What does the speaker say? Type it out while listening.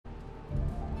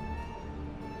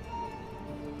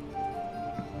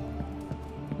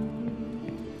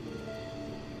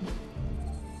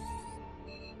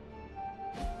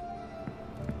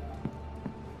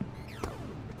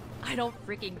I don't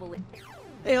freaking believe.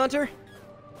 Hey, Hunter.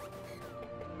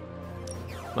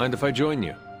 Mind if I join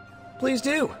you? Please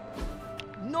do.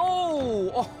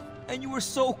 No! Oh, and you were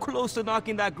so close to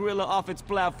knocking that gorilla off its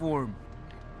platform.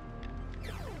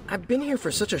 I've been here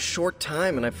for such a short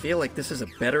time, and I feel like this is a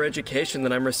better education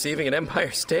than I'm receiving at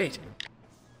Empire State.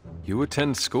 You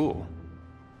attend school?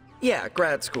 Yeah,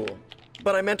 grad school.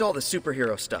 But I meant all the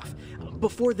superhero stuff.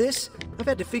 Before this, I've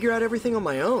had to figure out everything on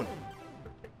my own.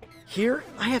 Here,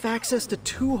 I have access to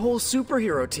 2 whole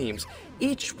superhero teams,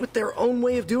 each with their own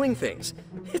way of doing things.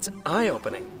 It's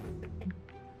eye-opening.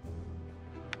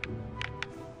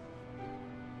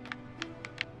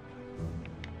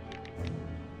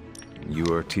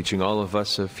 You are teaching all of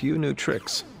us a few new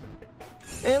tricks.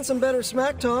 And some better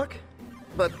smack talk.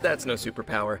 But that's no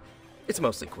superpower. It's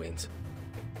mostly Queens.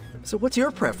 So what's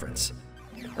your preference?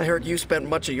 I heard you spent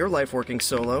much of your life working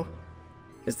solo.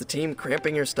 Is the team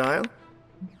cramping your style?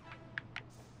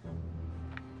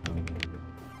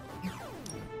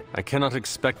 I cannot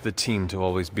expect the team to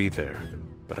always be there,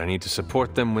 but I need to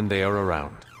support them when they are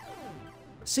around.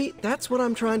 See, that's what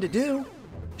I'm trying to do.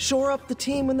 Shore up the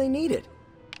team when they need it.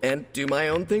 And do my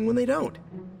own thing when they don't.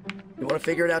 You want to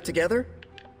figure it out together?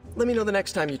 Let me know the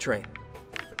next time you train.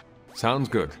 Sounds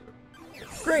good.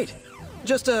 Great.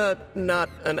 Just, not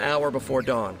an hour before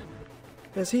dawn.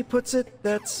 As he puts it,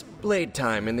 that's blade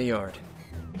time in the yard.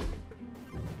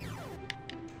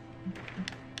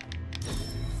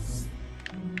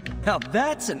 Now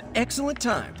that's an excellent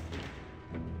time.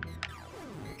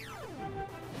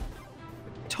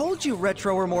 Told you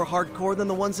retro are more hardcore than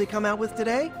the ones they come out with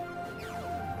today.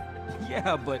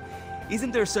 Yeah, but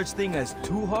isn't there such thing as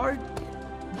too hard?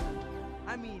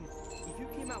 I mean, if you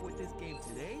came out with this game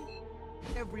today,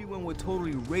 everyone would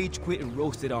totally rage quit and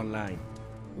roast it online.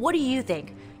 What do you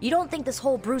think? You don't think this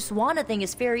whole Bruce Wanda thing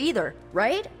is fair either,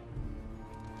 right?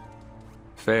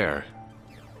 Fair?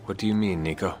 What do you mean,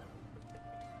 Nico?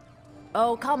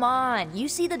 Oh, come on. You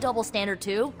see the double standard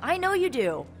too. I know you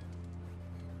do.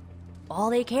 All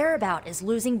they care about is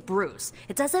losing Bruce.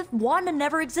 It's as if Wanda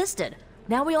never existed.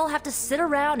 Now we all have to sit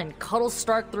around and cuddle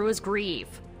Stark through his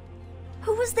grief.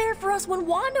 Who was there for us when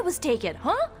Wanda was taken,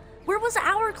 huh? Where was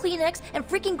our Kleenex and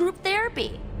freaking group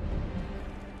therapy?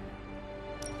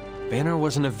 Banner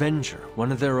was an Avenger,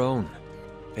 one of their own.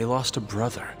 They lost a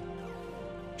brother.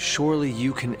 Surely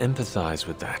you can empathize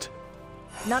with that.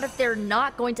 Not if they're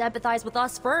not going to empathize with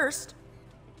us first.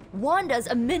 Wanda's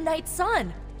a midnight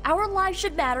sun. Our lives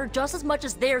should matter just as much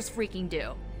as theirs freaking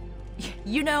do.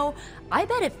 You know, I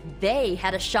bet if they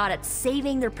had a shot at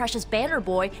saving their precious Banner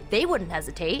boy, they wouldn't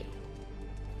hesitate.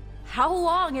 How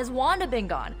long has Wanda been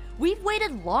gone? We've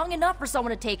waited long enough for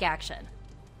someone to take action.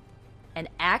 And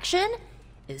action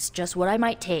is just what I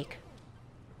might take.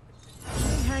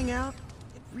 When we hang out,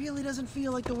 it really doesn't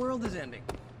feel like the world is ending.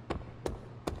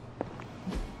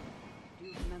 Do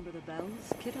you remember the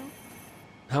bells, kiddo?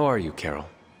 How are you, Carol?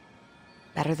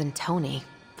 Better than Tony.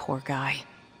 Poor guy.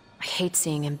 I hate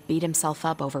seeing him beat himself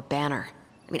up over Banner.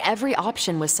 I mean, every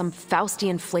option was some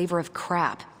Faustian flavor of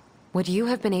crap. Would you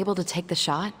have been able to take the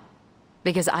shot?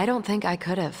 Because I don't think I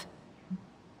could have.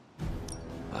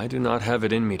 I do not have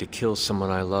it in me to kill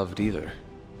someone I loved either.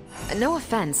 No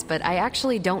offense, but I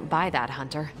actually don't buy that,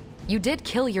 Hunter. You did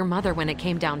kill your mother when it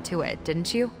came down to it,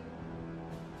 didn't you?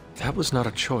 That was not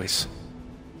a choice.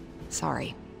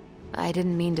 Sorry. I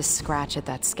didn't mean to scratch at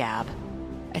that scab.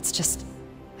 It's just...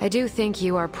 I do think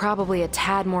you are probably a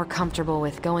tad more comfortable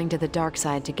with going to the dark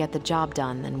side to get the job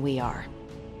done than we are.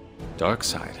 Dark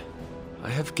side? I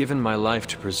have given my life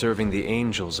to preserving the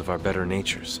angels of our better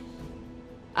natures.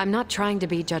 I'm not trying to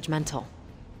be judgmental.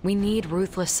 We need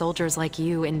ruthless soldiers like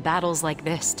you in battles like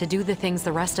this to do the things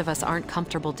the rest of us aren't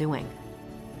comfortable doing.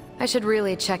 I should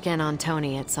really check in on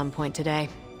Tony at some point today.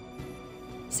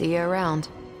 See you around.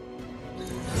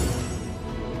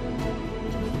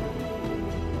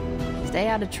 Stay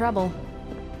out of trouble.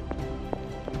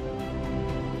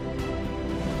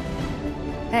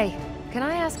 Hey, can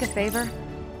I ask a favor?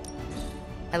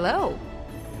 Hello?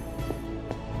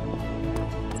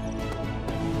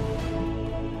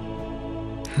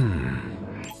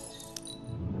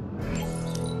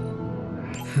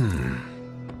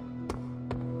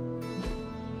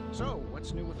 So,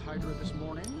 what's new with Hydra this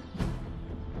morning?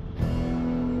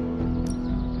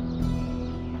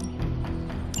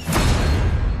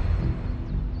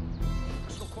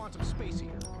 Crystal quantum space here.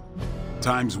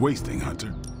 Time's wasting,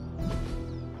 Hunter.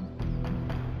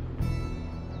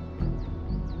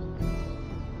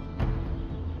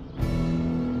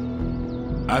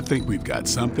 I think we've got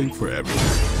something for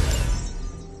everyone.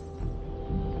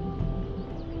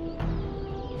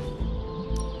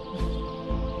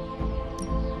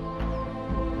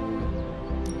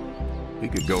 We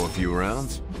could go a few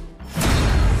rounds.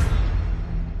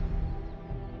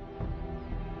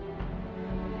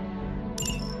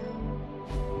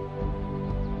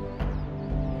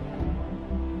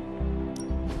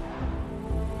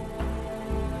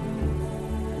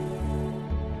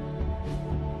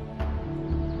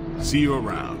 See you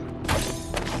around.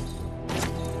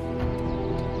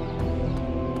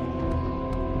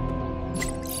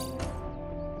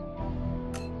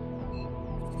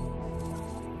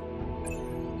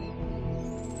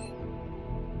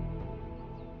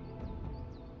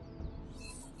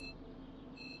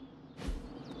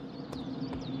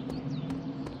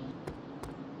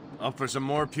 Up for some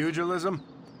more pugilism?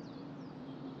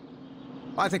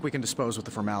 I think we can dispose with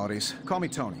the formalities. Call me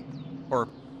Tony. Or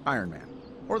Iron Man.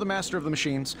 Or the Master of the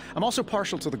Machines. I'm also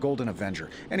partial to the Golden Avenger.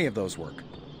 Any of those work.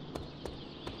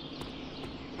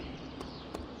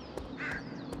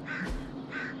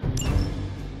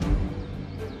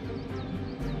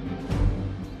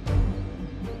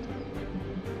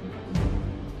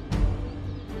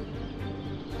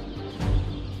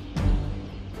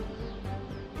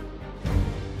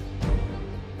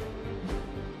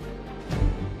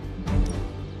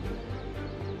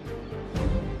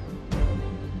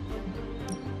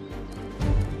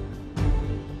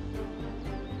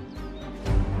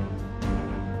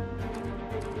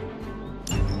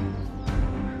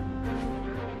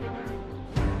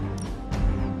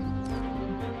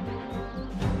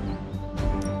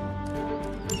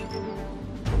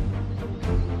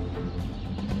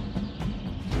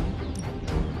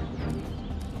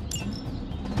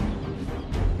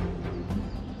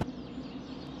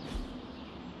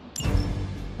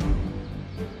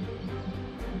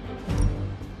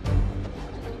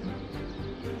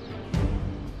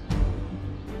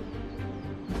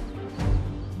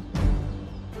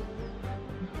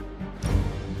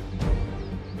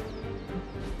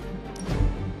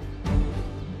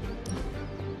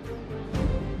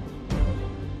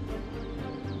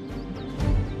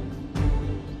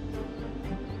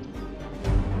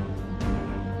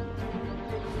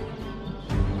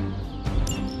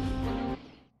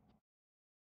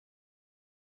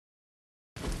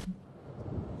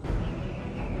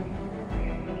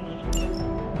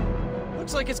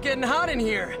 Looks like it's getting hot in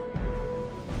here.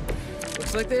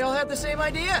 Looks like they all had the same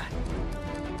idea.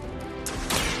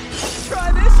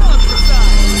 Try this on for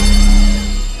size.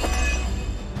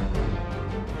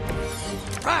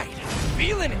 Right,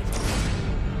 feeling it.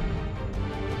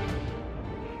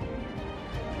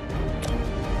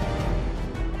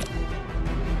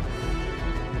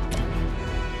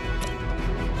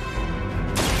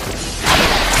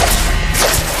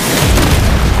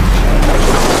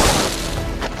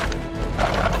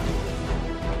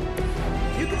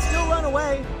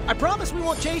 I promise we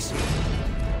won't chase you.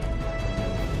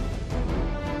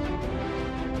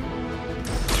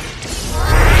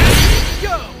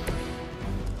 Go!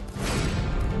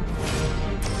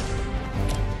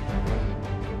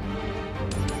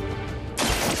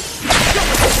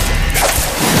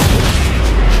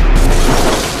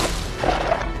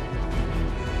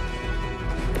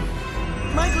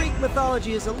 My Greek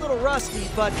mythology is a little rusty,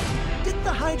 but didn't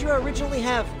the Hydra originally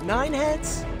have 9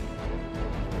 heads?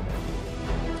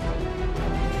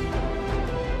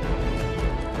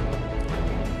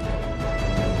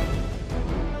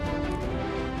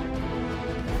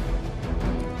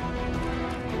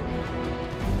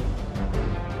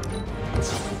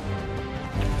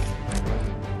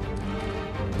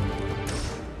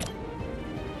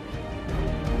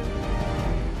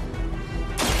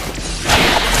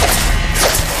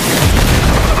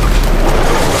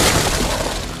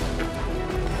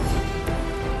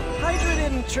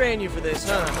 Train you for this,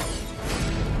 huh?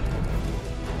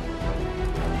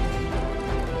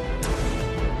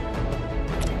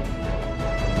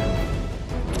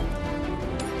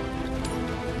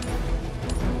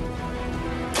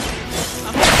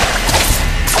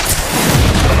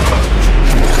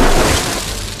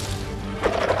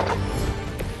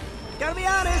 Gotta be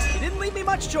honest, you didn't leave me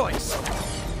much choice.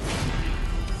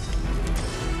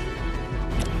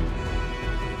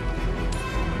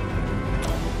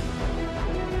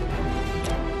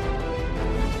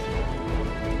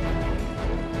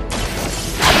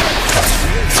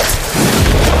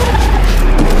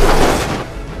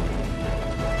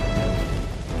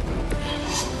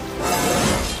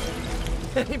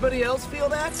 Anybody else feel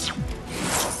that?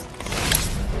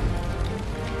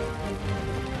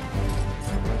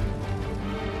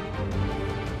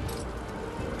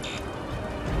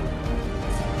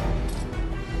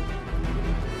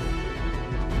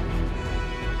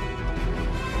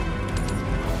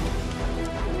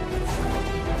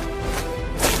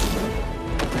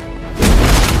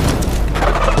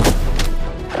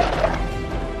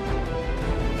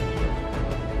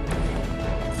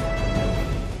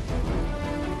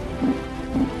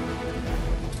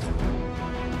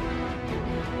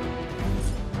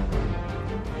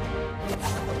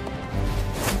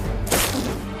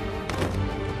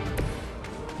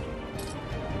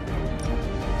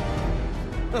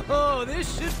 So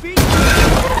this should be...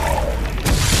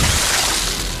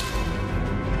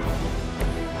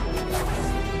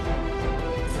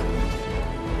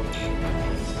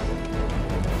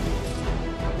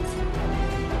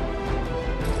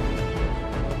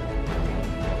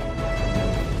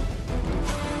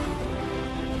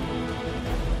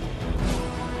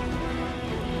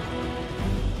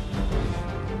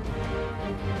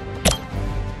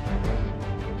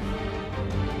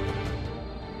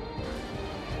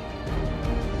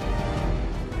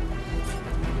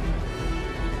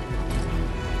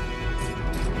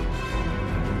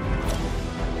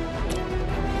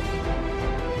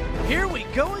 Here we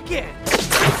go again.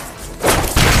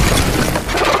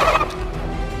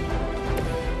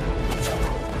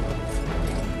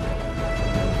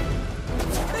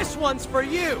 This one's for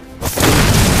you.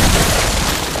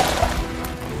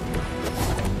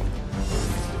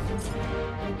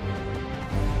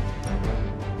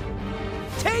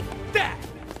 Take that.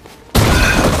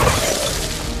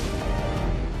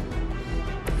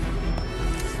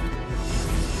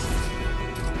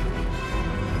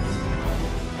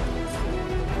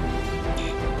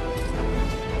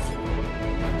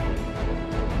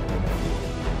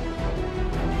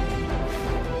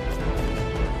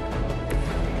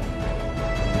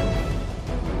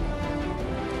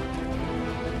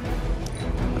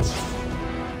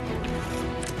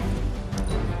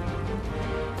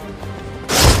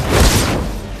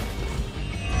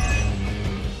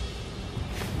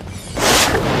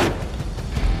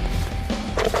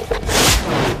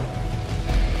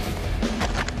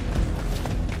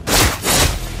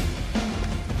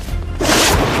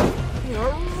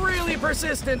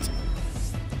 Persistent.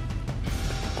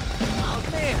 Oh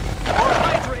man, more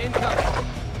Hydra incoming.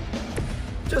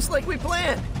 Just like we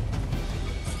planned.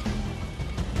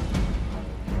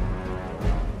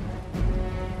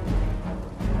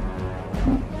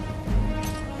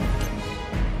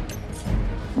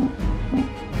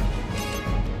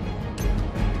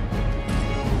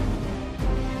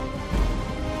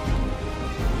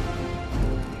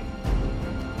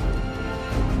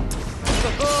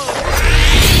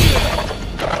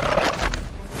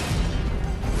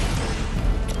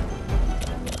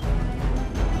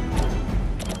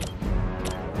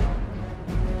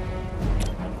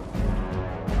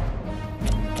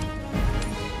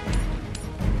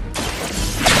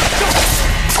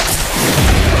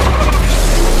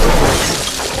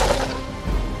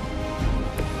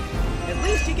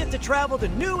 Travel to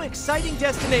new, exciting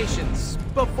destinations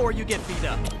before you get beat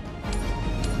up.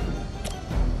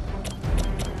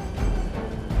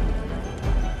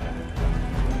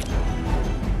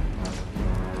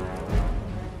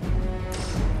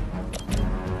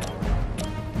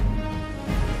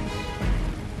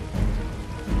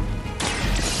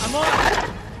 I'm on!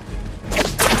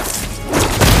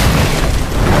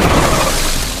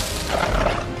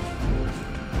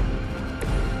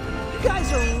 You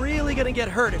guys are really gonna get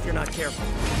hurt if you're not careful.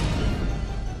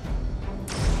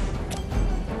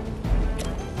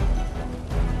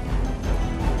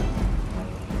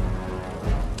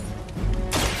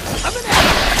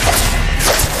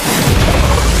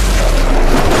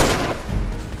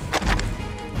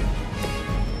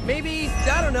 Maybe,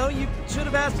 I don't know, you should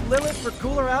have asked Lilith for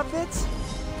cooler outfits?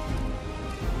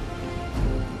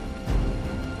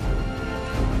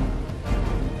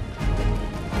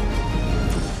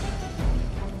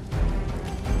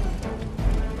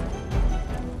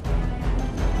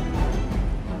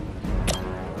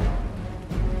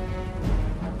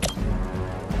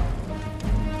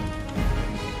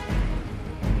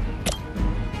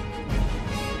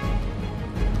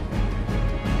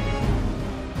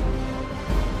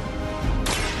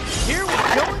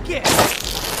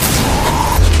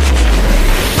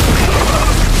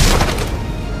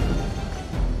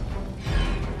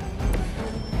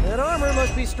 That armor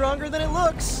must be stronger than it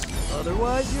looks.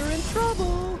 Otherwise, you're in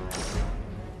trouble.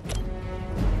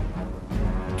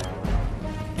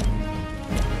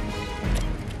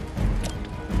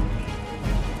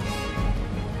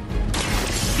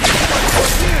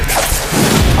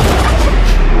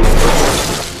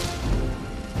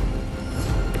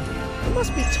 It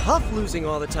must be tough losing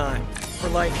all the time. For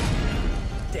like,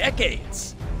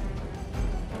 decades.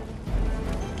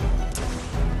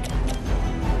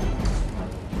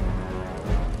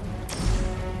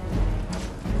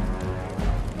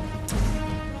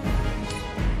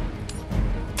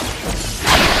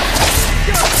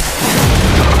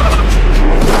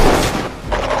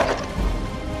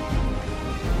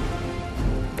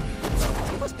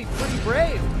 You must be pretty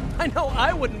brave. I know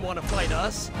I wouldn't want to fight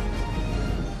us.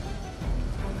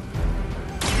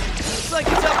 Looks like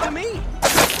it's up to me.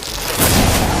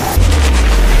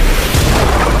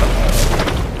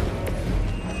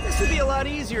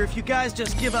 lot easier if you guys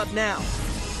just give up now.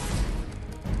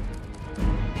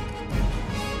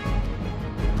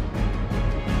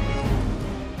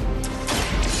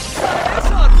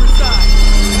 Excellent for size!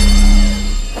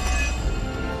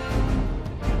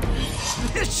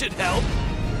 This should help.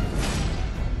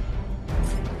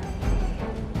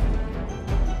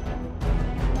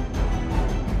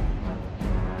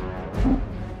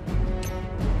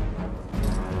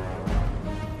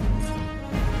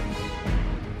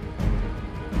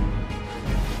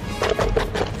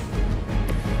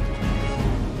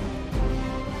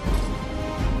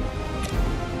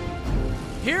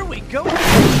 Here we go.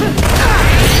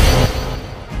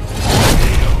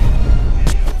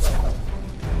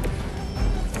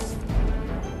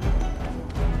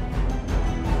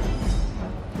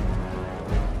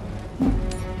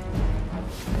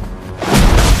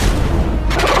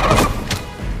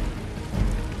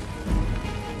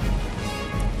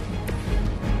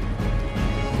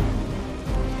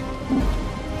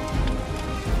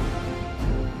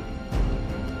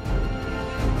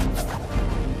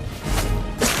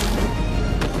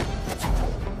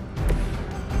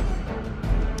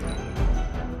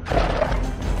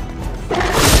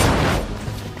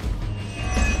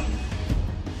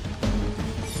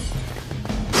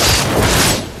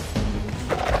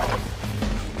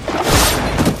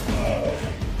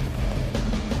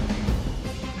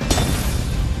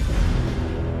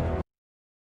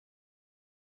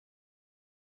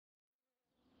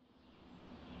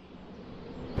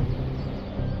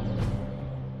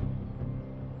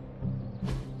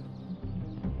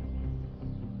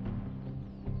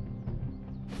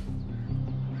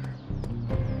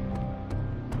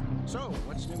 So,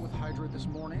 what's new with Hydra this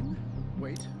morning?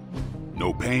 Wait.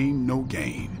 No pain, no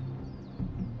gain.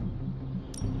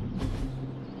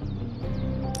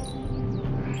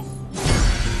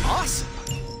 Awesome!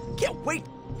 Can't wait!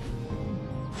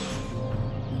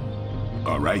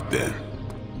 All right then.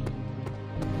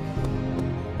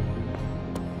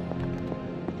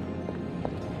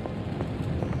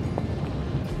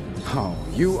 Oh,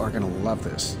 you are gonna love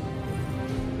this.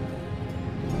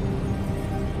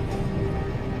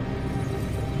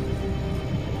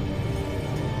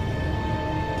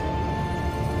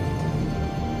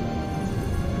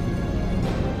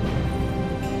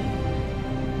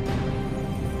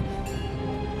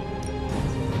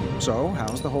 So,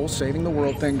 how's the whole saving the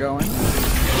world thing going?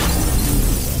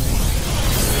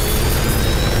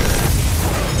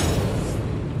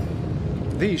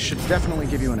 These should definitely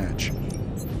give you an edge.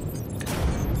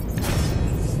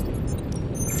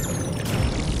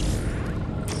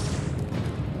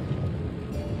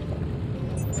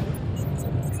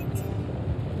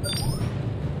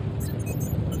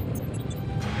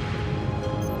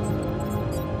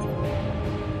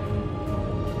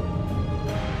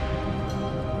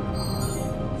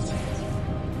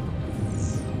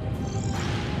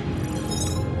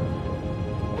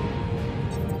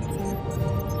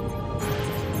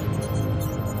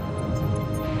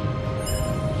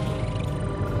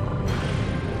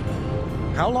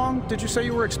 How long did you say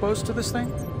you were exposed to this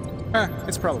thing?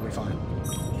 It's probably fine.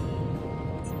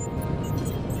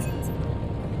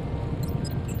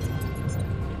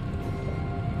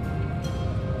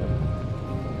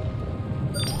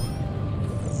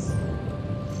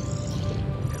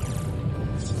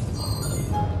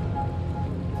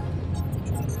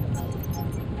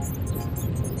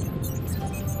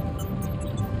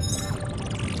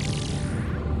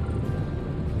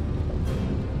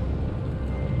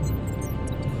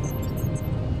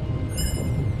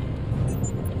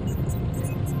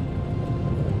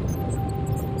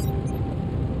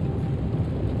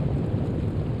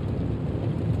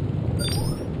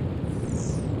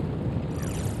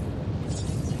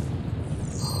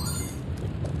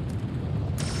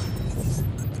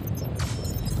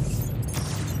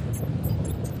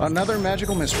 Another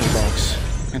magical mystery box.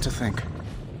 And to think.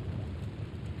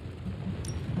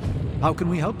 How can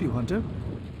we help you, Hunter?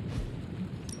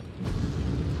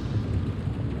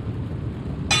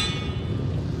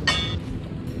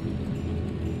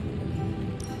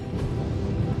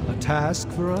 A task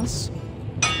for us?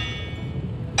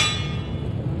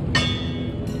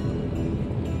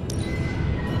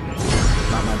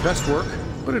 Not my best work,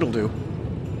 but it'll do.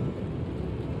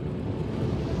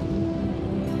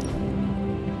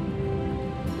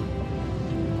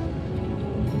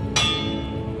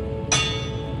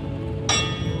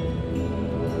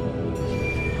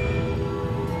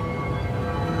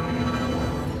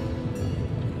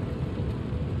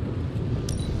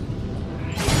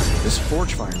 This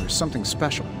forge fire is something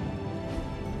special.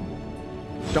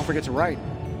 Don't forget to write.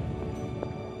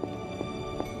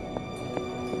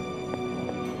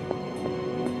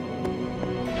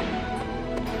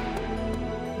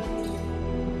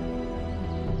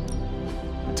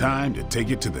 time to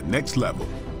take it to the next level.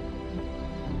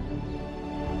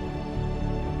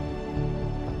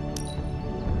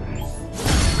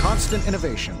 Constant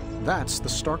innovation. That's the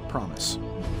stark promise.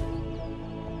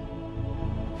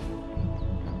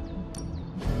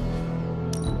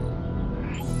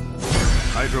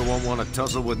 Hydra won't want to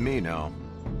tussle with me now.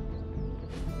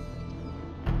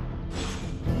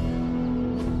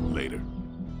 Later.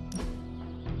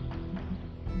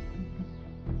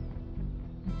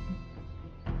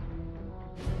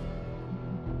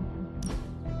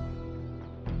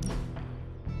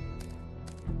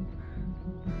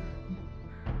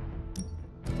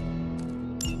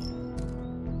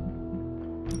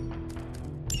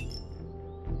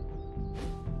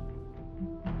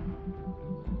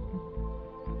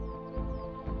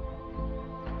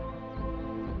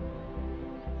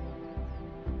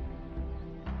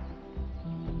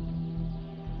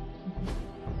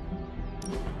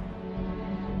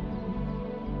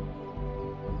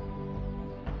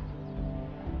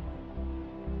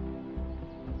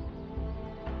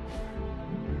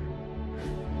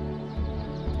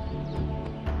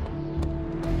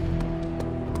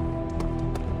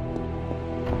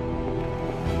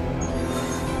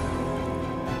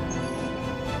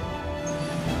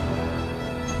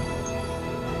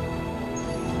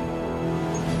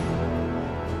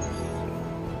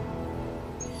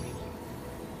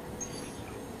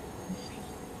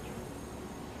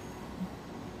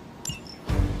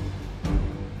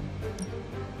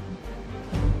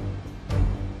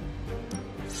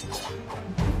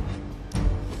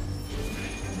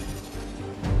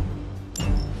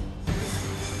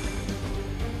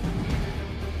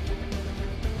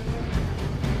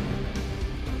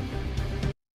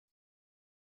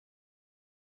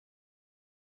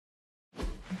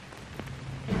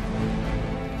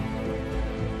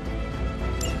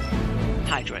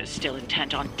 Hydra is still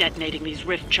intent on detonating these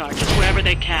rift charges wherever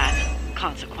they can.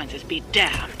 Consequences be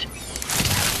damned.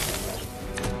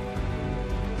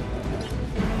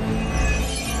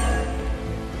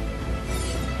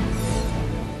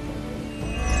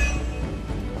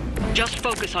 Just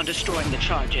focus on destroying the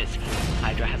charges.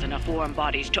 Hydra has enough warm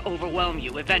bodies to overwhelm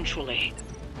you eventually.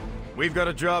 We've got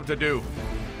a job to do.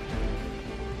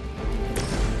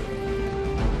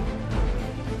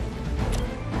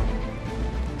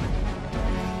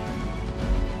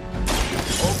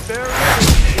 Oh, there it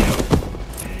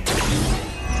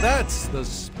is! That's the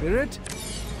spirit.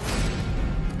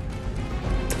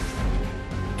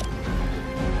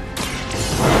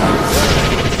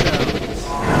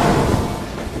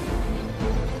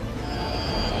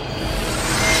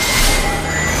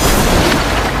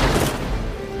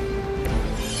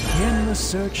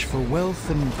 Search for wealth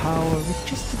and power with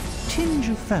just a tinge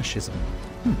of fascism.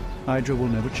 Hydra will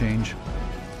never change.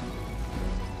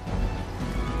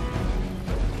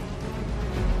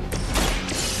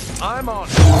 I'm on.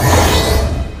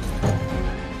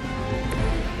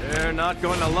 They're not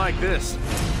going to like this.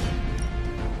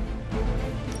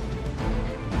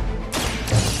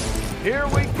 Here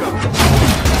we go.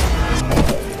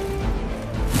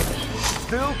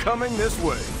 Still coming this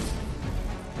way.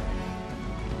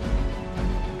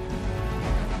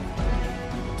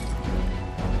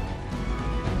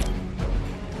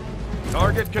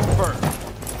 Target confirmed.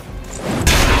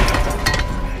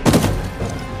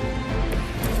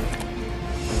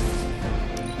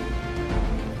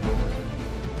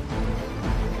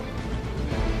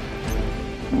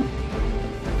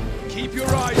 Keep your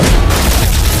eyes open.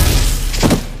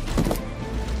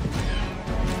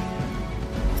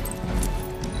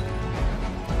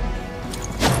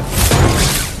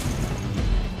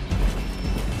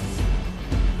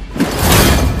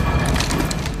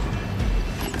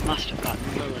 Must have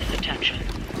gotten Lilith's attention.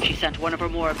 She sent one of her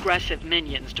more aggressive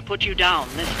minions to put you down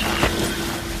this time.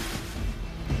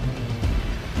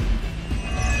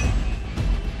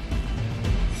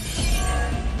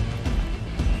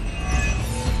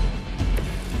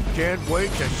 Can't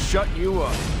wait to shut you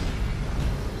up.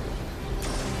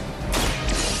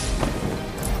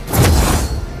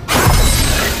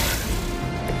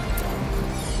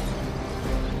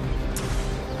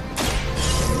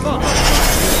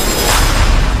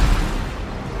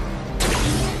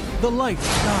 The light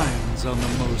shines on the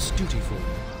most dutiful.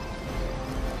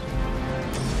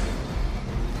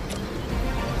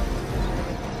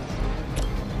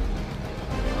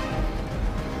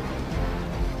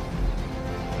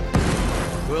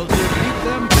 We'll defeat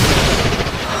them.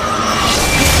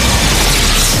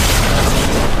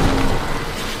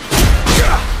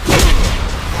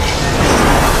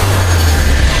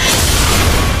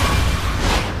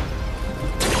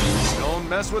 Don't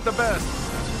mess with the best.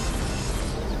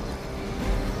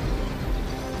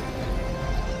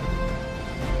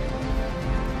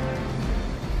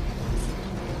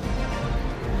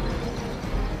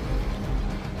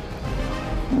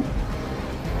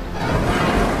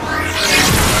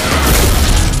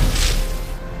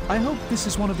 I hope this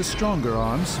is one of the stronger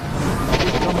arms.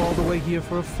 We've come all the way here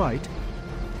for a fight.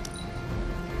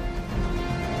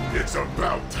 It's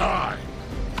about time.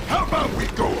 How about we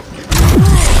go a few?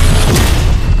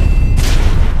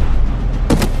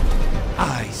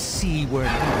 I see we're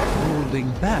not holding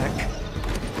back.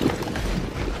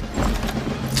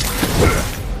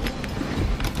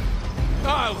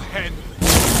 I'll handle it.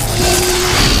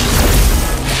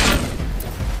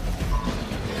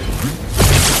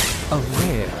 A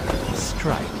rare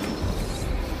strike.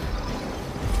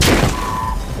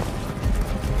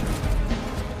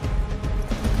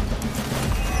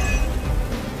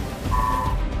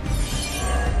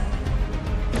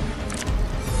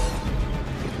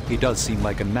 He does seem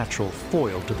like a natural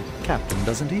foil to the captain,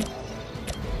 doesn't he?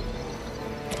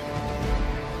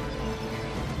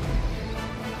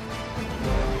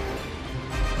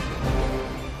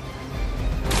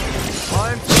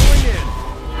 I'm going in.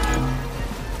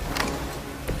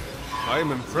 I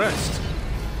am impressed.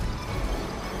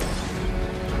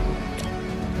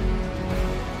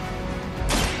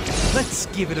 Let's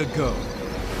give it a go.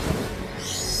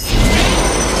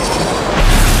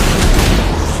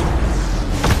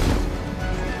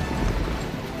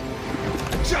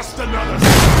 Just another.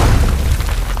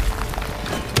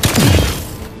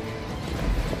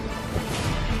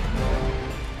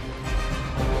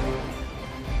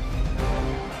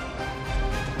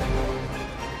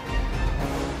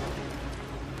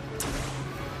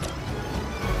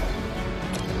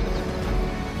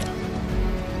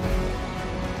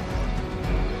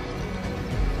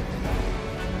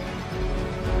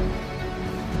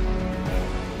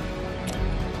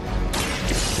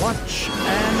 Watch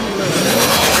and learn.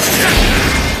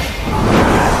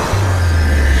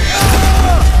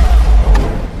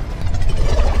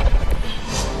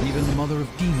 Even the Mother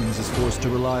of Demons is forced to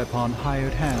rely upon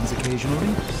hired hands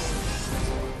occasionally.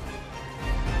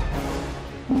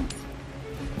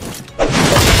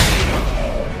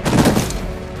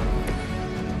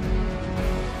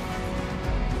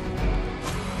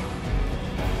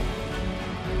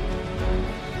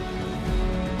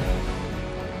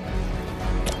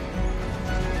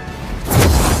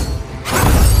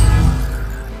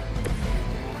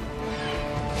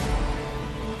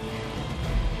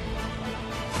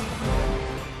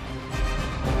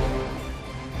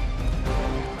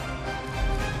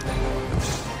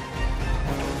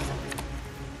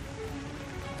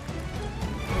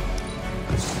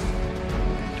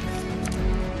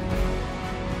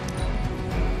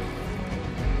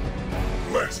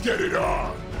 Let's get it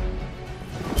on.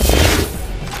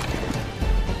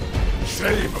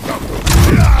 Shame about the.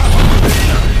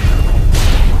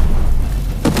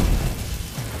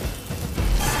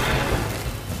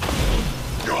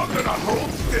 You're gonna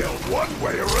hold still one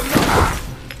way or another.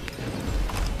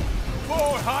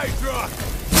 For Hydra!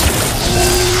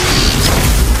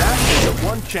 That's the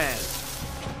one chance.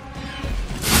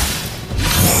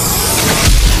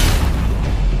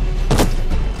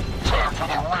 Time for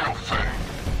the real thing.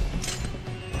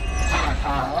 Ready for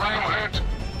a real hit?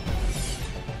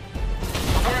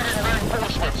 Awaiting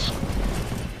reinforcements.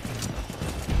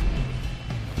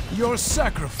 Your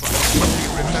sacrifice will be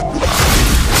remembered.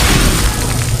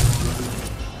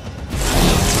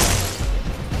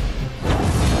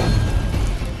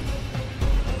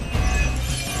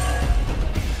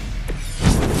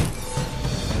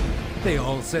 They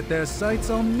all set their sights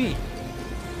on me.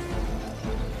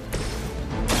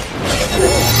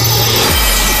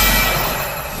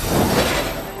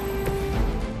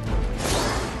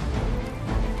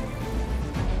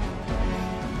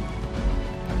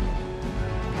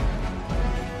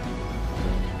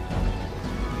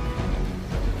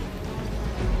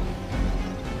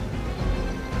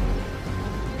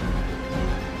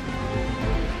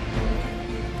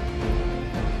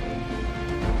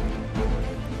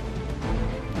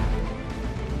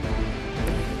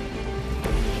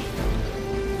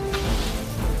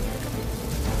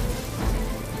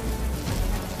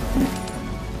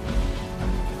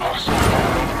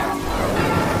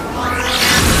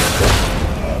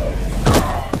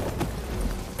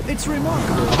 It's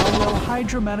remarkable how well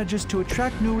Hydra manages to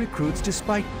attract new recruits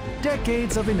despite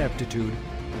decades of ineptitude.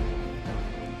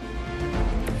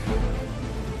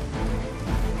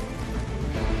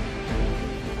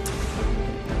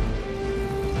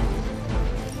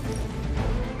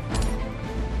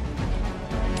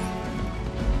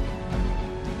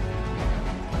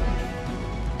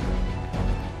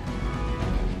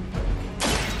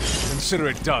 Consider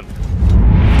it done.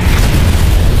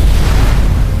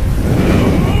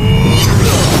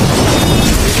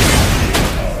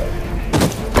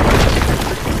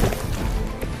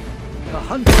 The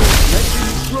hunter's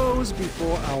legend grows heroes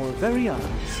before our very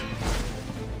eyes.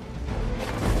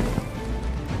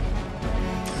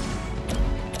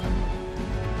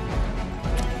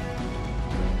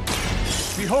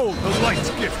 Behold the light's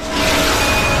gift!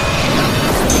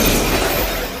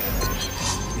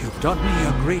 You've done me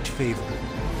a great favor.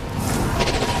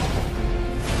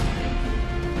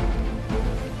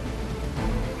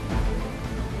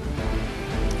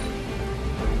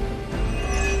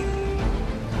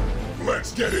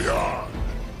 Let's get it on!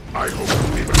 I hope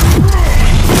you leave it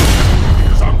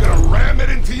because I'm gonna ram it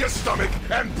into your stomach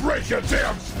and break your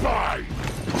damn spine!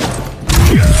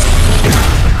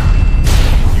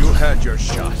 You had your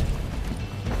shot.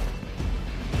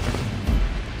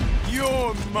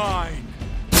 You're mine!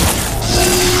 Is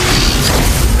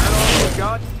that all you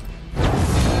got?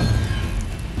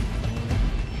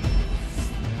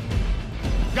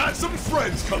 Got some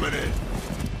friends coming in!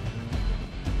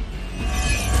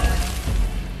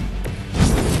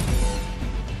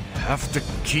 Have to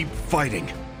keep fighting.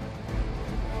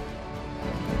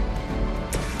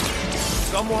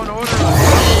 Someone order a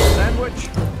sandwich?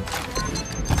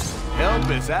 Help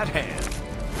is at hand.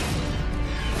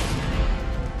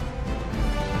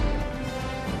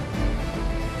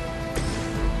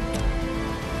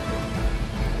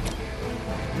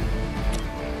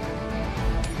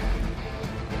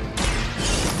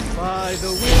 By the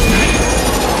wind.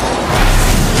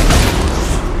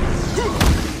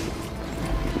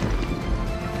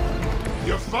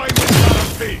 You finally got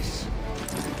a piece!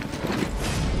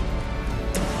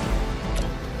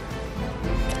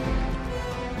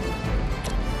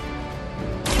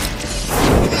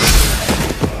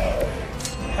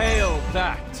 Hail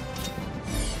that!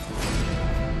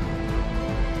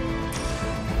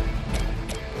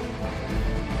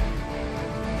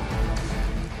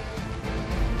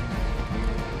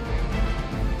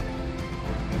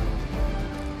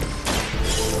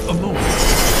 A moment.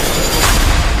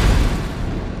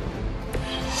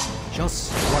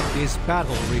 Just what this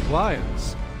battle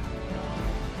requires.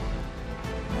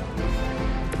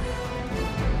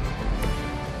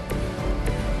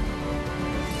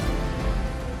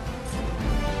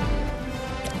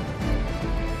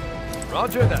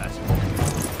 Roger that.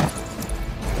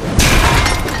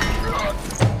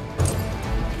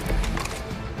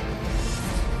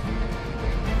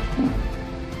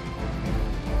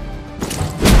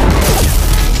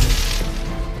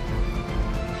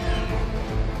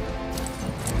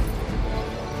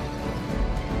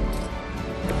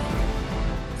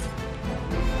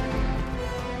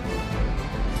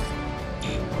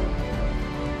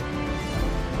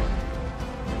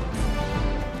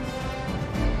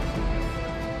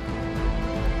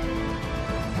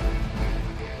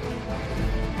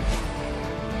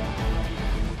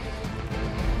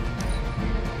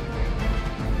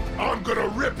 I'm gonna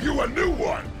rip you a new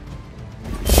one!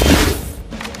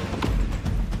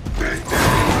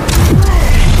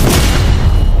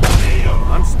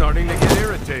 I'm starting to get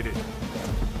irritated.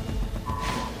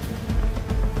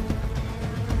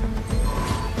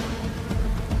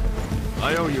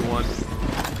 I owe you one.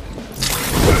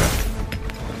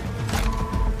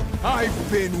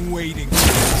 I've been waiting.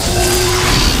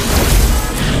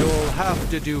 You'll have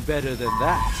to do better than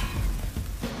that.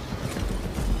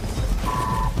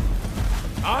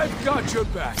 I've got your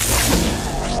back.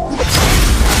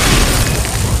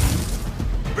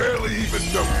 Barely even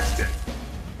noticed it.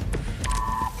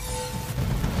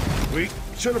 We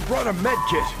should have brought a med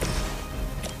kit.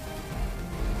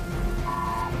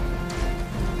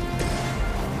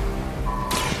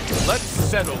 Let's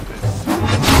settle this.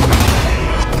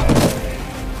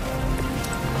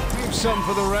 Leave some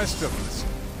for the rest of us.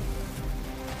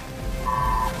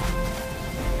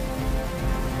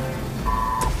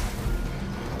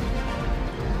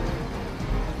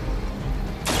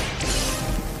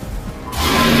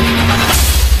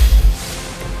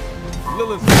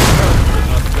 Lilith's character is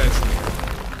not best.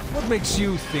 What makes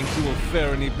you think you will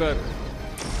fare any better?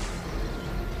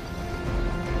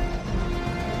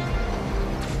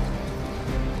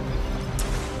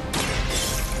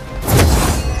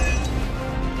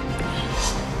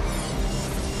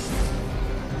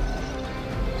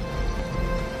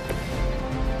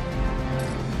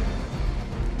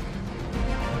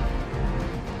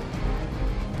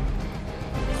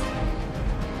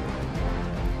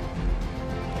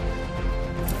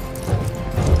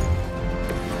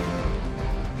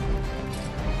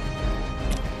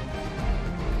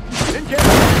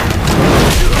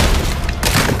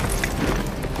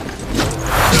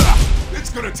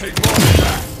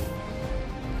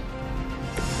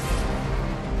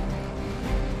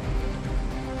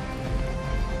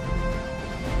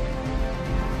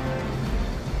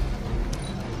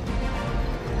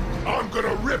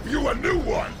 gonna rip you a new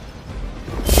one!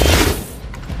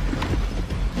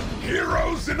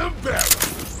 Heroes in a barrel!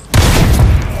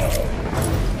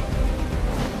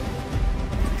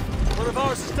 One of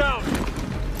ours is down!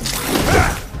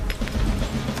 Ha!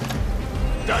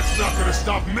 That's not gonna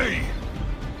stop me!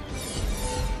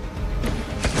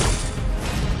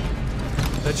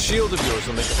 That shield of yours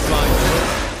will make a fine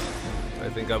trophy. I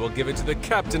think I will give it to the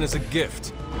captain as a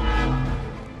gift.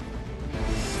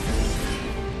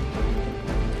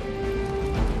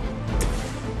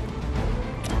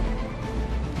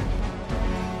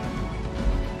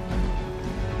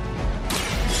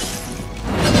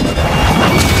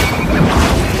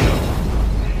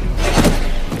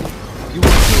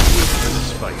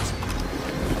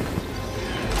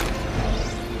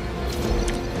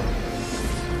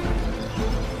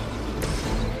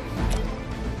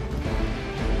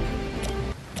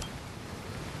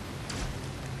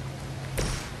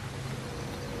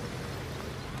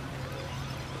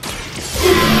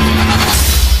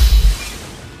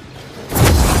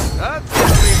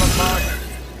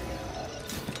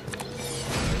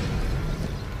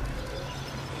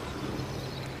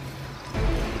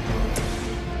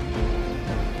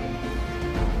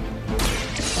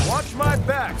 Watch my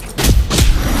back!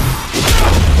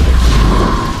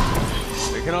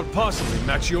 They cannot possibly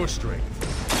match your strength.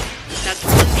 That's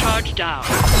one charge down.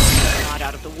 Not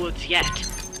out of the woods yet.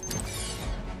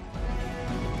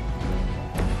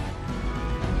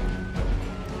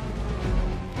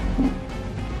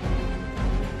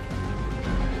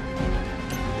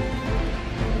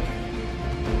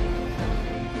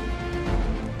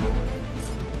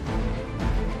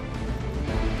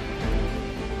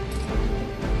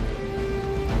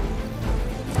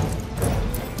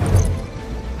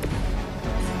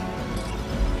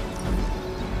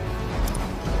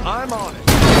 I'm on it.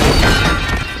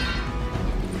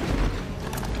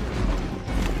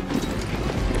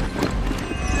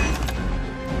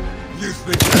 You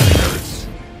think that hurts?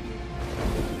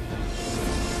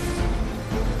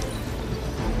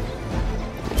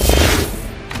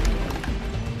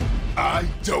 I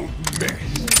don't miss.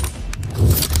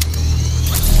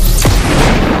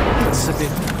 It's a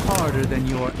bit harder than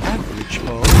your average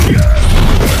foe.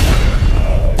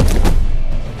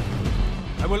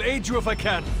 I will aid you if I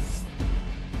can.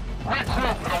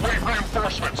 Regroup and await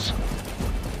reinforcements.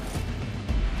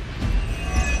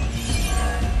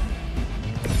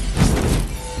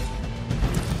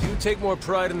 Do you take more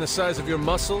pride in the size of your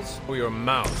muscles or your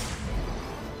mouth?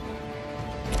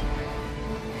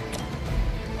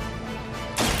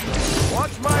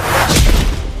 Watch my back!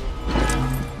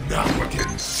 Now we're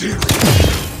getting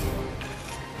serious.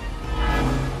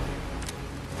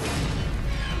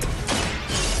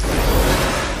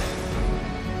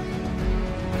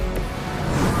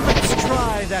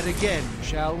 Try that again,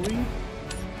 shall we?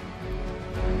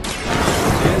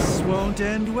 This won't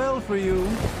end well for you.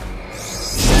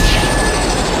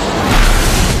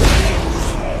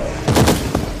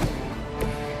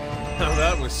 Now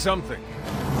that was something.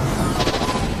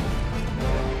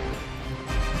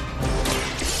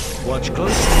 Watch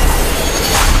closely.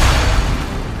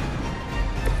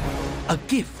 A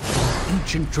gift of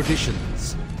ancient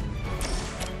traditions.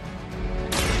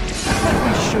 Let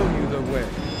me show you the way.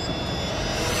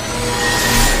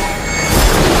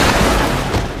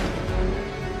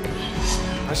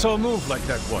 I saw a move like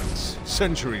that once,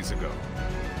 centuries ago.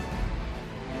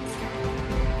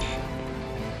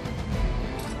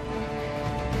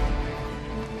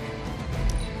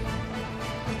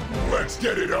 Let's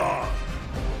get it on!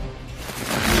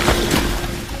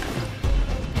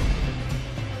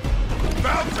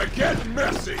 About to get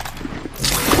messy!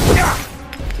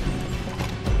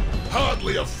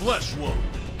 Hardly a flesh wound.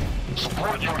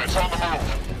 Support units on the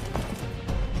move.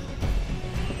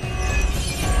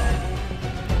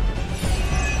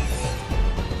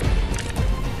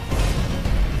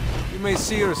 You may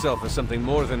see yourself as something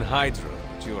more than Hydra,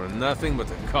 but you are nothing but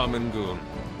a common goon.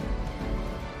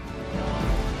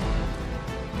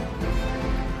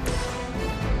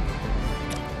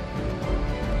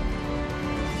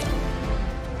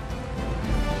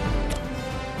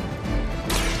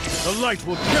 The light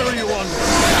will carry you onward!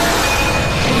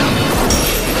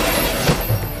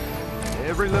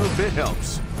 Every little bit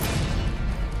helps.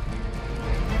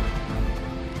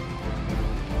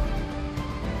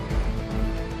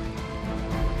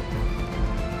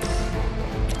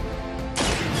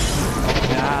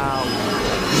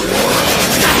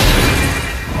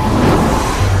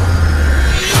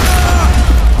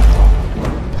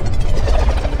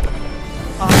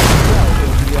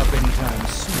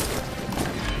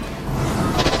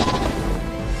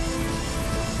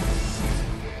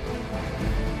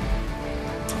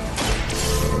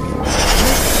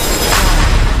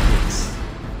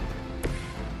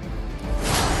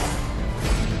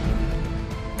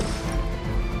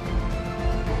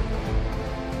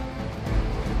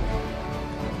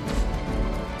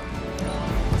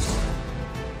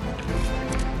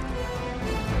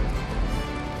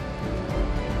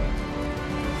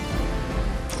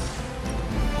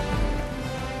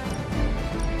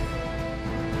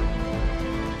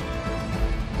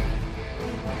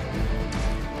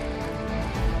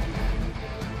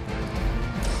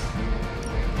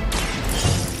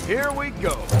 Here we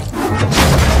go.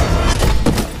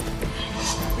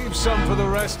 Leave some for the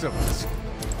rest of us.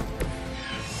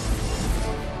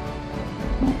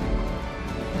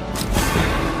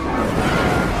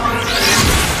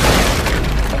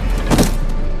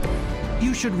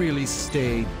 You should really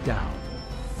stay down.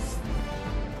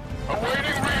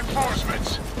 Awaiting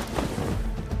reinforcements.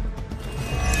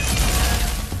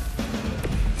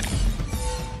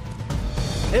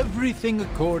 Everything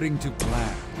according to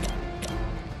plan.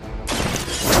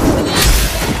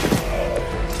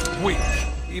 Weak,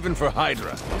 even for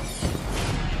Hydra.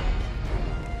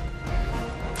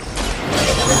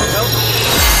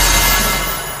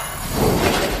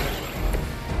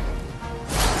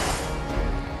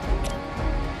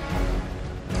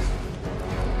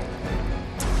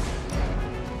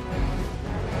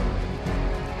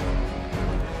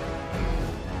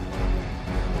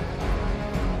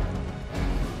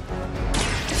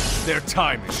 Their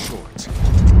time is short.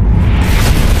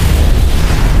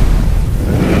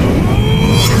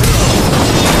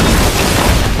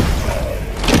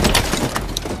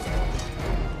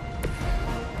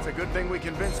 It's a good thing we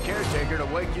convinced Caretaker to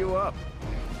wake you up.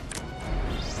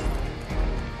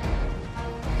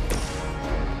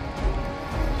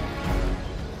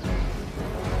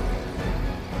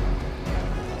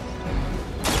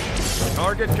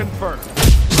 Target confirmed.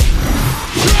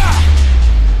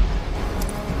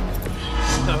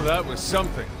 Now that was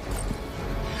something.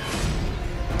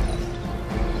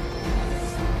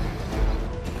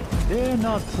 They're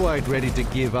not quite ready to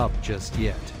give up just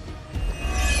yet.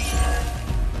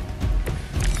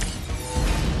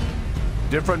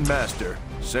 Different master,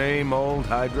 same old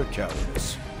Hydra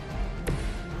cowardice.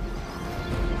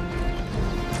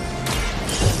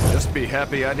 Just be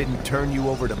happy I didn't turn you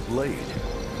over to Blade.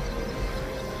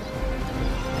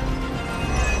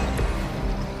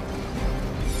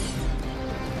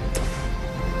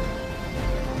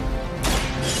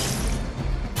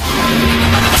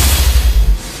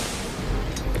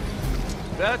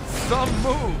 That's some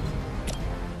move.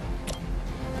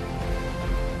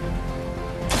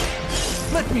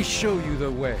 Let me show you the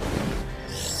way.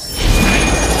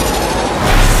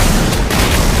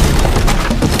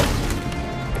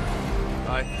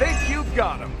 I think you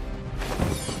got him.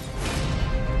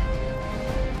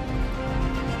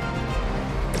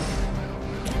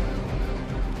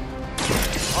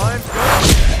 I'm good.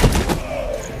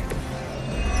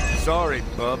 Sorry,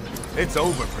 bub. It's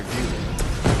over for you.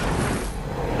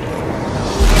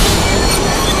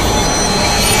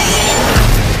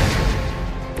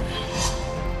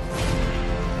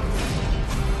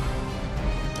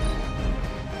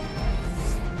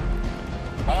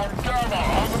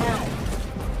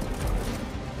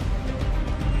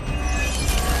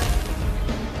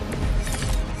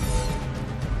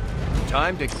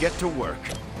 Time to get to work.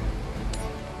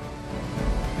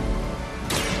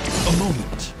 A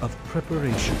moment of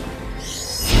preparation.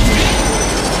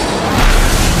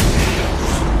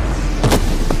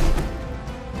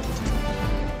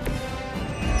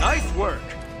 Nice work.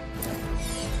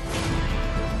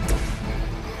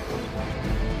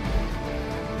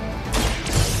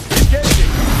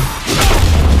 Engaging.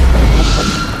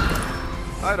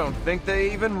 I don't think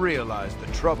they even realize the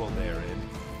trouble they're in.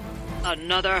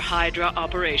 Another Hydra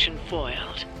operation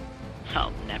foiled.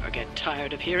 I'll never get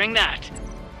tired of hearing that.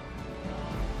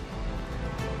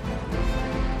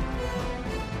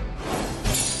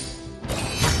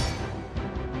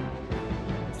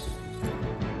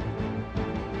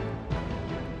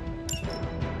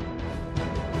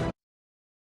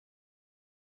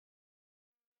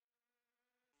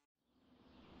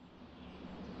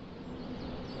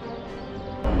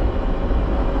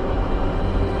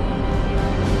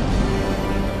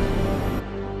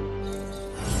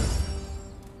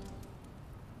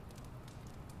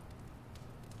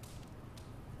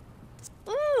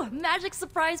 Magic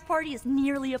surprise party is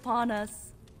nearly upon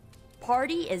us.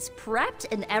 Party is prepped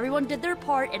and everyone did their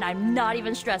part and I'm not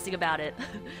even stressing about it.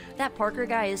 That Parker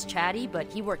guy is chatty,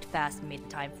 but he worked fast and made the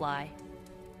time fly.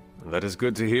 That is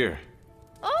good to hear.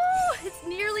 Oh, it's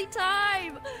nearly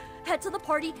time! Head to the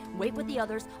party, wait with the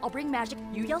others, I'll bring magic,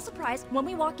 you yell surprise when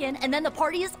we walk in, and then the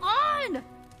party is on!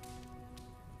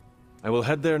 I will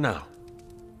head there now.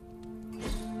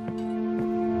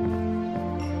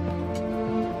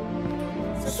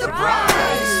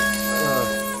 Surprise!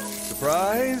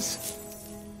 Surprise?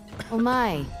 Oh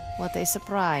my, what a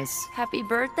surprise. Happy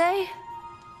birthday?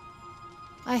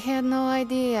 I had no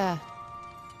idea.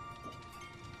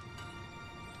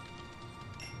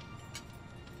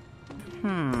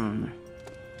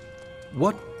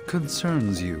 What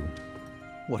concerns you?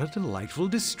 What a delightful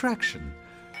distraction.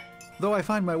 Though I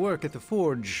find my work at the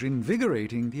forge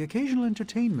invigorating, the occasional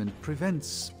entertainment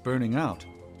prevents burning out.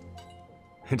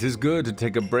 It is good to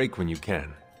take a break when you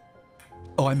can.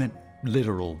 Oh, I meant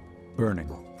literal burning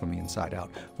from the inside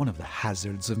out. One of the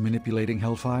hazards of manipulating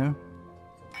hellfire.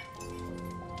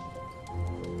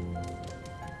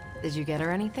 Did you get her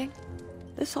anything?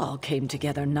 This all came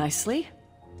together nicely.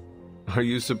 Are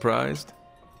you surprised?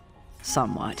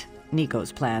 Somewhat.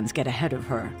 Nico's plans get ahead of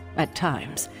her, at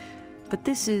times. But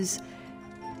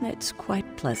it's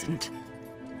quite pleasant.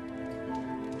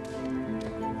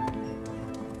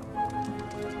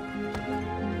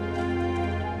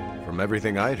 From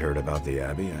everything I'd heard about the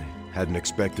Abbey, I hadn't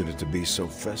expected it to be so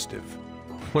festive.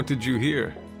 What did you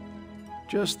hear?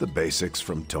 Just the basics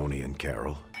from Tony and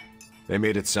Carol. They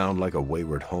made it sound like a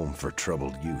wayward home for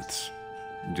troubled youths.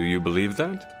 Do you believe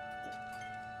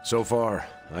that? So far,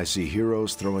 I see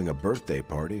heroes throwing a birthday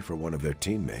party for one of their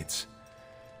teammates.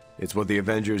 It's what the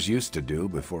Avengers used to do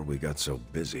before we got so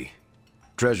busy.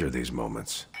 Treasure these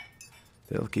moments.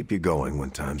 They'll keep you going when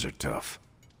times are tough.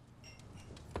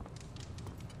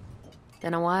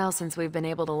 Been a while since we've been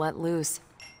able to let loose.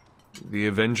 The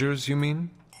Avengers, you mean?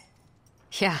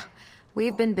 Yeah,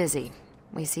 we've been busy.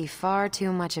 We see far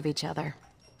too much of each other,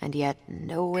 and yet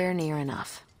nowhere near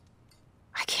enough.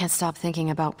 I can't stop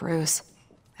thinking about Bruce.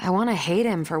 I want to hate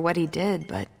him for what he did,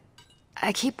 but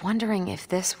I keep wondering if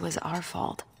this was our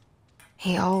fault.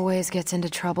 He always gets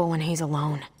into trouble when he's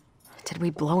alone. Did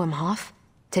we blow him off?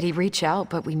 Did he reach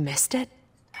out, but we missed it?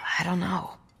 I don't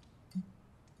know.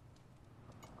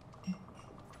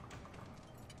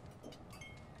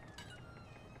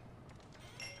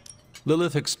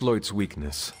 Lilith exploits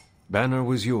weakness. Banner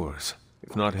was yours.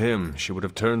 If not him, she would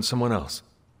have turned someone else.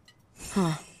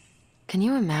 Huh. Can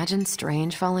you imagine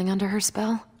Strange falling under her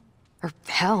spell? Or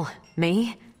hell,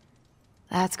 me?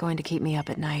 That's going to keep me up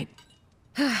at night.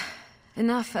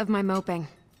 Enough of my moping.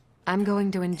 I'm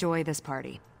going to enjoy this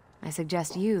party. I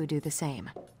suggest you do the same.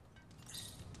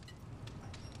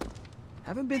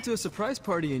 Haven't been to a surprise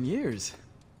party in years.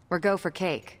 We're go for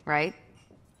cake, right?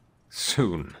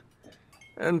 Soon.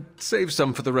 And save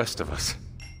some for the rest of us.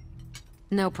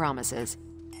 No promises.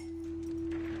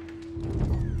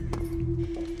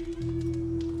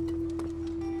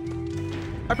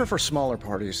 I prefer smaller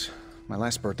parties. My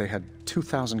last birthday had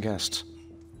 2,000 guests.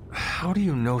 How do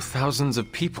you know thousands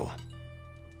of people?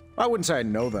 I wouldn't say I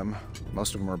know them.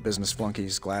 Most of them are business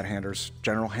flunkies, glad-handers,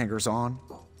 general hangers-on.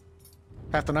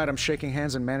 Half the night I'm shaking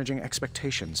hands and managing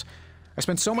expectations. I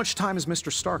spend so much time as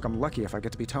Mr. Stark, I'm lucky if I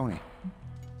get to be Tony.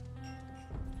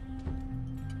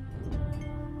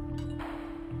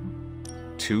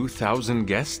 $2,000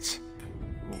 guests?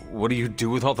 What do you do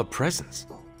with all the presents?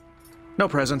 No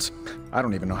presents. I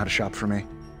don't even know how to shop for me.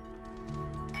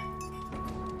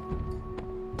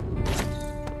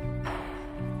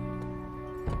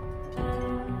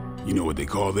 You know what they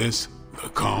call this? The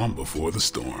calm before the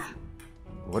storm.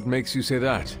 What makes you say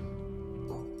that?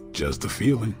 Just a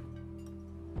feeling.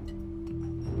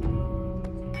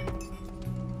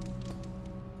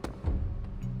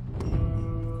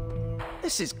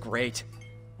 This is great.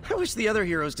 I wish the other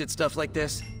heroes did stuff like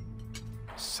this.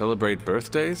 Celebrate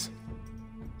birthdays?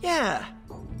 Yeah.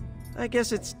 I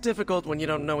guess it's difficult when you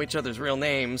don't know each other's real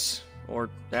names, or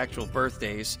actual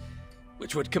birthdays,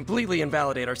 which would completely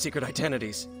invalidate our secret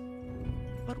identities.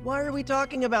 But why are we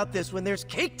talking about this when there's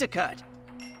cake to cut?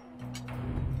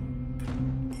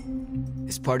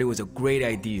 This party was a great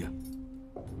idea.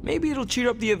 Maybe it'll cheer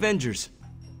up the Avengers.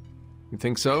 You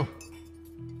think so?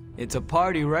 It's a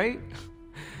party, right?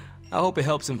 I hope it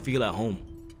helps them feel at home.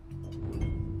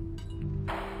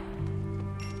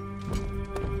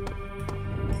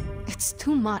 It's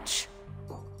too much.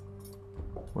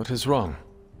 What is wrong?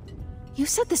 You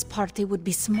said this party would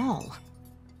be small.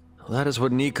 That is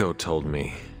what Nico told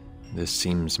me. This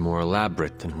seems more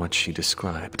elaborate than what she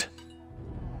described.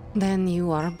 Then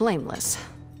you are blameless.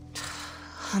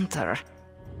 Hunter,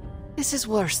 this is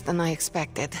worse than I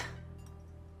expected.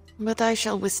 But I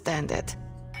shall withstand it.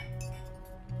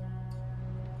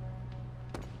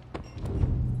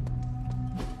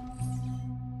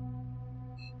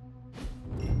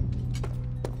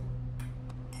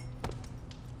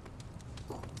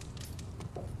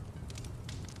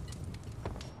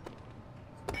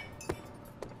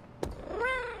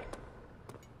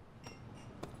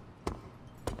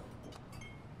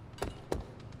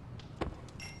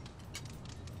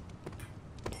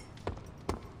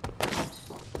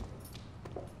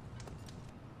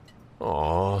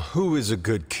 Aw, who is a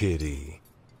good kitty?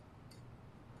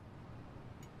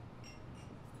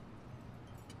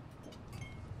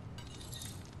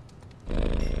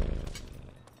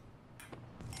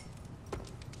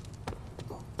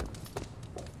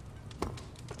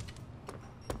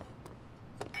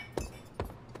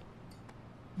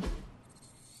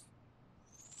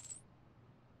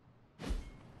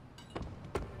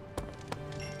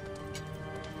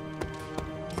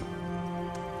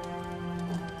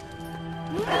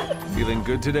 Feeling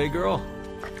good today, girl?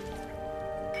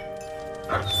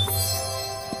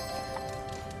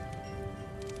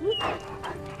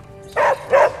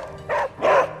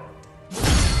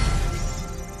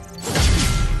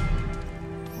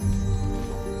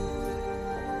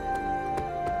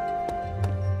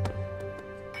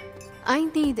 I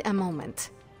need a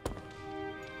moment.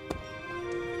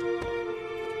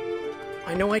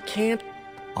 I know I can't.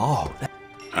 Oh,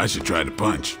 I should try to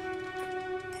punch.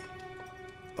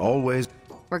 Always.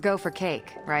 Or go for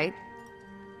cake, right?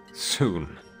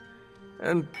 soon.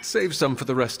 And save some for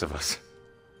the rest of us.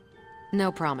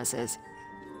 No promises.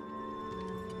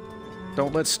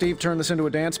 Don't let Steve turn this into a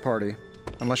dance party,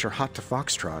 unless you're hot to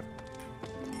foxtrot.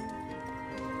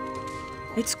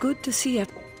 It's good to see a...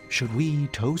 Should we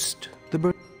toast the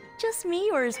bird? Just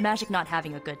me, or is Magic not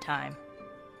having a good time?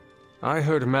 I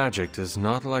heard Magic does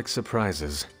not like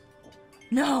surprises.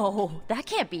 No, that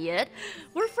can't be it.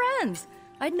 We're friends.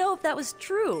 I'd know if that was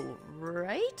true,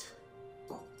 right?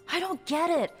 I don't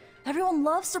get it. Everyone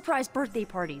loves surprise birthday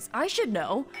parties. I should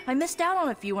know. I missed out on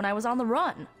a few when I was on the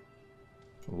run.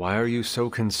 Why are you so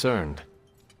concerned?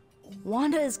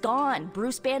 Wanda is gone.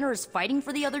 Bruce Banner is fighting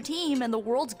for the other team, and the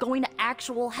world's going to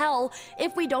actual hell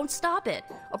if we don't stop it.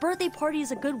 A birthday party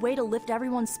is a good way to lift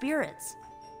everyone's spirits.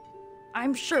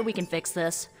 I'm sure we can fix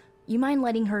this. You mind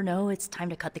letting her know it's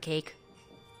time to cut the cake?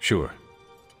 Sure.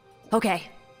 Okay,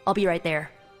 I'll be right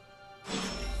there.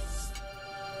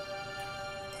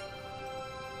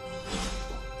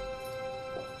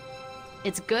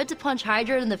 It's good to punch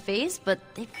Hydra in the face, but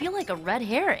they feel like a red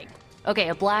herring. Okay,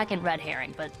 a black and red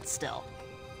herring, but still.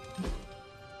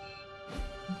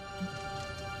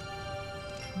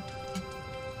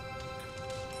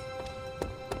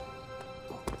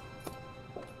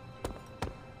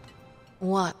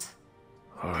 What?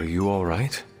 Are you all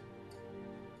right?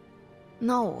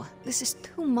 No, this is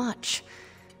too much.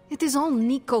 It is all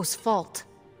Nico's fault.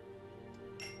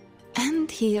 And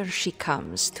here she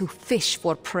comes to fish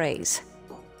for praise.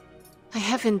 I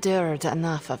have endured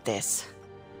enough of this.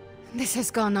 This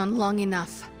has gone on long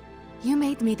enough. You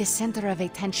made me the center of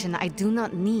attention I do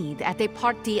not need at a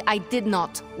party I did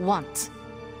not want.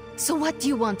 So what do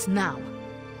you want now?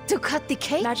 To cut the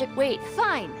cake? Magic, wait.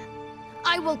 Fine.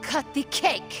 I will cut the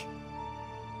cake.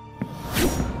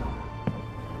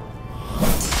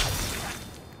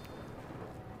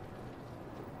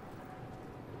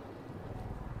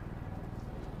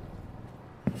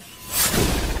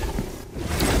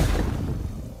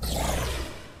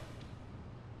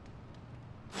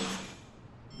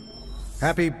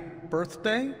 Happy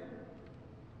birthday?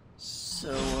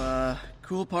 So,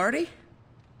 cool party?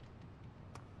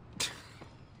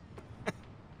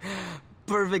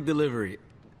 Perfect delivery.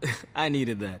 I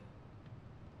needed that.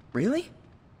 Really?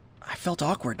 I felt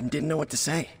awkward and didn't know what to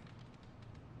say.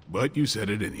 But you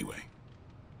said it anyway.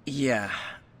 Yeah,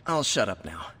 I'll shut up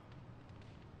now.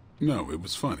 No, it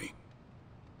was funny.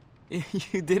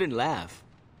 You didn't laugh.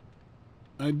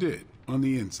 I did, on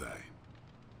the inside.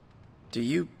 Do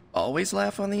you always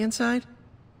laugh on the inside?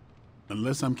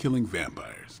 Unless I'm killing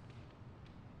vampires.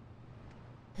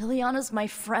 Ileana's my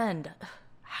friend.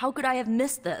 How could I have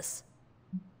missed this?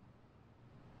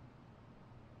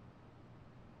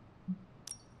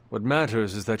 What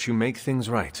matters is that you make things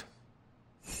right.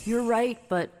 You're right,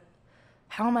 but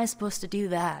how am I supposed to do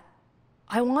that?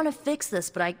 I want to fix this,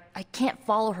 but I can't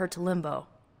follow her to Limbo.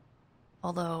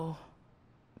 Although,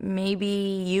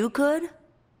 maybe you could?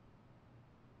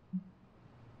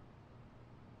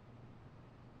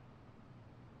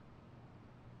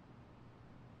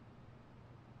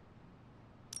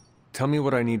 Tell me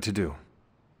what I need to do.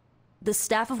 The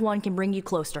Staff of One can bring you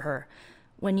close to her.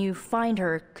 When you find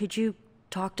her, could you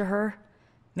talk to her?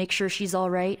 Make sure she's all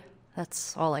right?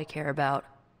 That's all I care about.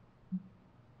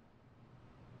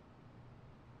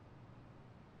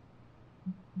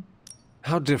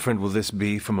 How different will this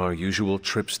be from our usual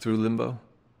trips through Limbo?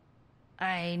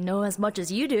 I know as much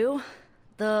as you do.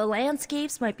 The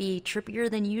landscapes might be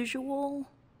trippier than usual.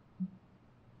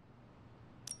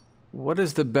 What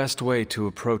is the best way to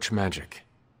approach magic?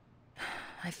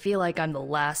 I feel like I'm the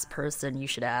last person you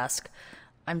should ask.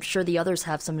 I'm sure the others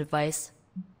have some advice.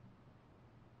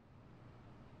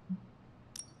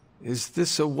 Is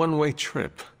this a one-way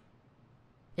trip?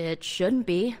 It shouldn't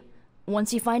be.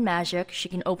 Once you find Magic, she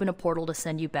can open a portal to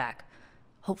send you back.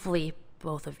 Hopefully,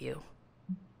 both of you.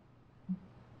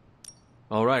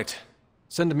 All right.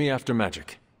 Send me after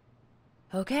Magic.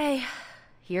 Okay.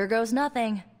 Here goes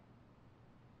nothing.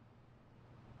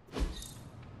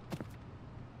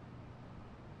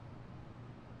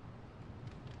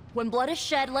 When blood is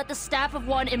shed, let the Staff of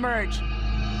One emerge.